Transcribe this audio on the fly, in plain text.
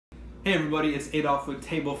Hey everybody, it's Adolf with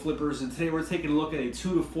Table Flippers, and today we're taking a look at a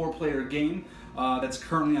 2 to 4 player game that's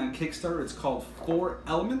currently on Kickstarter. It's called 4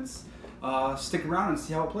 Elements. Stick around and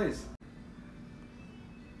see how it plays.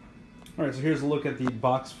 Alright, so here's a look at the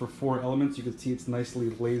box for 4 Elements. You can see it's nicely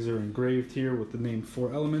laser engraved here with the name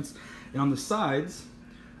 4 Elements. And on the sides,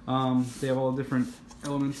 they have all the different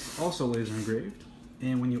elements also laser engraved.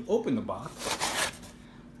 And when you open the box,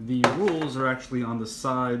 the rules are actually on the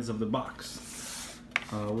sides of the box.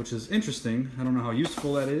 Which is interesting. I don't know how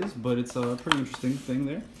useful that is, but it's a pretty interesting thing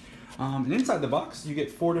there. And inside the box, you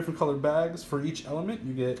get 4 different colored bags for each element.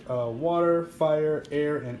 You get water, fire,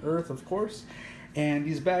 air, and earth, of course. And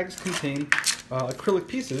these bags contain acrylic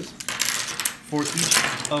pieces for each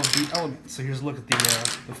of the elements. So here's a look at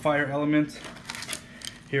the fire element.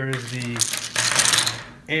 Here is the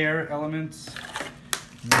air element,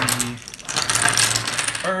 the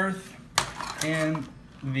earth, and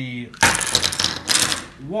the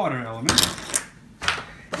water element.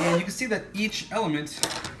 And you can see that each element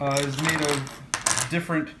is made of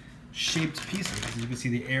different shaped pieces. You can see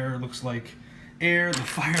the air looks like air, the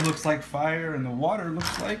fire looks like fire, and the water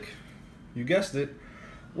looks like, you guessed it,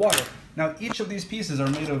 water. Now each of these pieces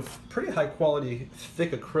are made of pretty high quality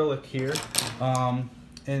thick acrylic here,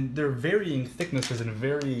 and they're varying thicknesses and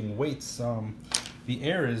varying weights. The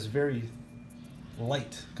air is very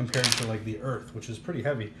light compared to like the earth, which is pretty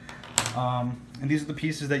heavy. And these are the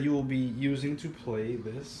pieces that you will be using to play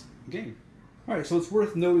this game. Alright, so it's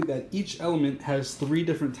worth noting that each element has 3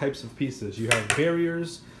 different types of pieces. You have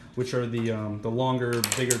barriers, which are the longer,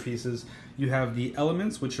 bigger pieces. You have the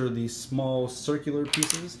elements, which are the small, circular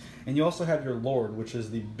pieces. And you also have your lord, which is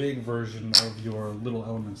the big version of your little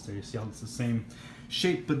elements there. You see how it's the same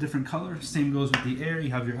shape but different color? Same goes with the air. You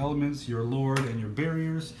have your elements, your lord, and your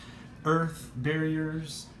barriers. Earth,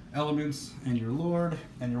 barriers, elements, and your lord,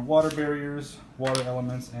 and your water barriers, water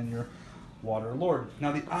elements, and your water lord.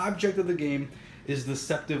 Now the object of the game is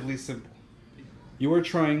deceptively simple. You are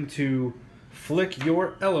trying to flick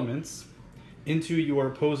your elements into your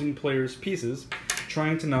opposing player's pieces,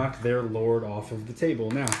 trying to knock their lord off of the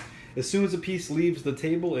table. Now, as soon as a piece leaves the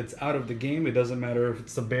table, it's out of the game. It doesn't matter if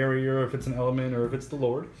it's a barrier, if it's an element, or if it's the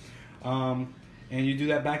lord. And you do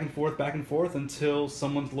that back and forth until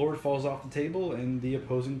someone's lord falls off the table and the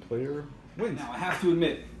opposing player wins. Now I have to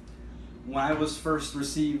admit, when I was first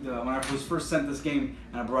received, when I was first sent this game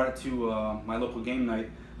and I brought it to my local game night,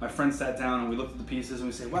 my friends sat down and we looked at the pieces and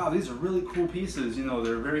we said, wow, these are really cool pieces. You know,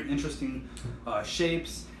 they're very interesting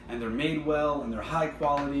shapes and they're made well and they're high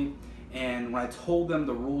quality. And when I told them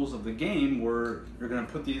the rules of the game were you're going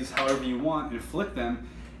to put these however you want and flick them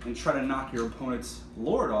and try to knock your opponent's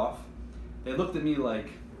lord off, they looked at me like,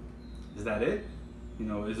 is that it? You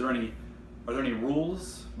know, are there any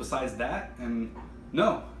rules besides that? And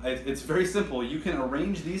no, it's very simple. You can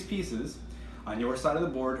arrange these pieces on your side of the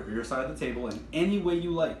board or your side of the table in any way you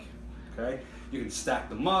like, okay? You can stack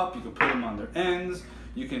them up, you can put them on their ends,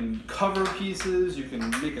 you can cover pieces, you can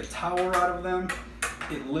make a tower out of them.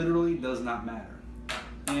 It literally does not matter.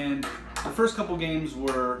 And the first couple games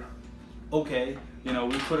were okay. You know,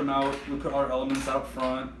 we put them out, we put our elements out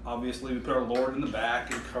front, obviously we put our lord in the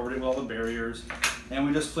back and covered it with all the barriers, and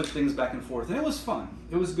we just flipped things back and forth, and it was fun.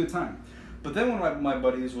 It was a good time. But then one of my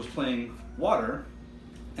buddies was playing water,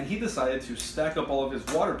 and he decided to stack up all of his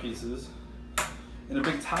water pieces in a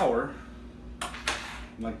big tower,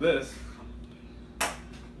 like this,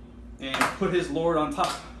 and put his lord on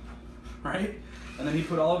top, right? And then he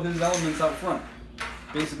put all of his elements out front,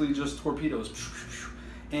 basically just torpedoes.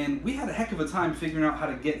 And we had a heck of a time figuring out how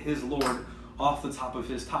to get his lord off the top of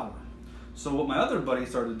his tower. So what my other buddy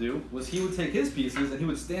started to do was he would take his pieces and he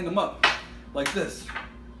would stand them up like this,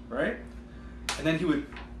 right? And then he would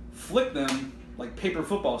flick them like paper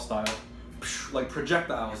football style, like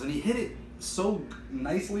projectiles. And he hit it so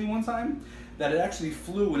nicely one time that it actually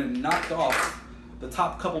flew and it knocked off the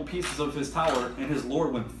top couple pieces of his tower and his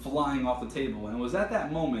lord went flying off the table. And it was at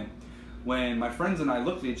that moment when my friends and I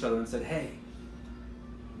looked at each other and said, hey,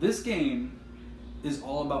 this game is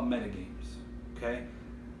all about metagames, okay?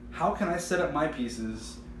 How can I set up my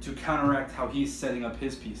pieces to counteract how he's setting up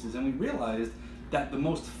his pieces? And we realized that the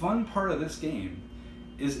most fun part of this game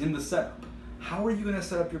is in the setup. How are you gonna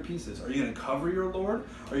set up your pieces? Are you gonna cover your lord?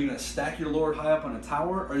 Are you gonna stack your lord high up on a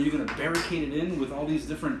tower? Are you gonna barricade it in with all these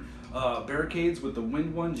different barricades with the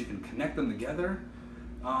wind ones? You can connect them together.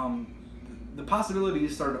 The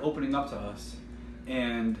possibilities started opening up to us,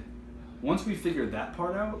 and once we figured that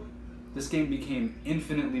part out, this game became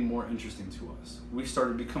infinitely more interesting to us. We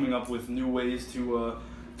started coming up with new ways to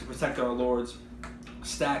protect our lords,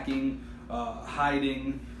 stacking,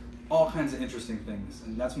 hiding, all kinds of interesting things.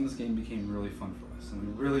 And that's when this game became really fun for us. And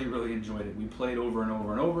we really, really enjoyed it. We played over and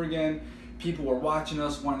over and over again. People were watching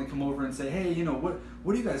us, wanting to come over and say, hey, you know,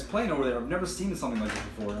 what are you guys playing over there? I've never seen something like this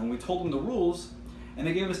before. And we told them the rules, and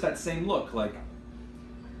they gave us that same look, like,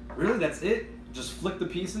 really, that's it? Just flick the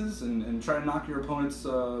pieces and try to knock your opponent's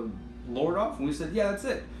lord off? And we said, yeah, that's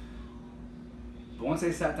it. But once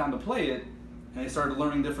they sat down to play it, and they started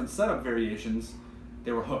learning different setup variations,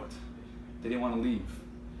 they were hooked. They didn't want to leave,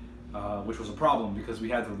 which was a problem because we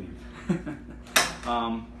had to leave.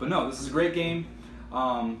 But no, this is a great game.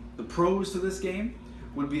 The pros to this game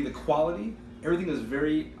would be the quality. Everything is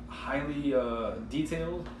very highly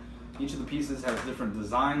detailed. Each of the pieces has different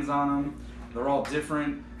designs on them. They're all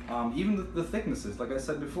different. Even the thicknesses, like I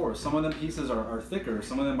said before, some of them pieces are thicker,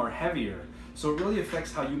 some of them are heavier. So it really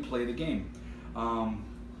affects how you play the game.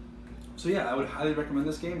 So yeah, I would highly recommend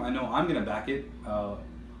this game. I know I'm going to back it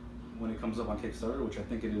when it comes up on Kickstarter, which I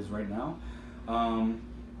think it is right now.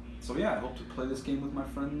 So yeah, I hope to play this game with my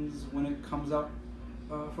friends when it comes out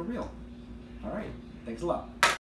for real. All right, thanks a lot.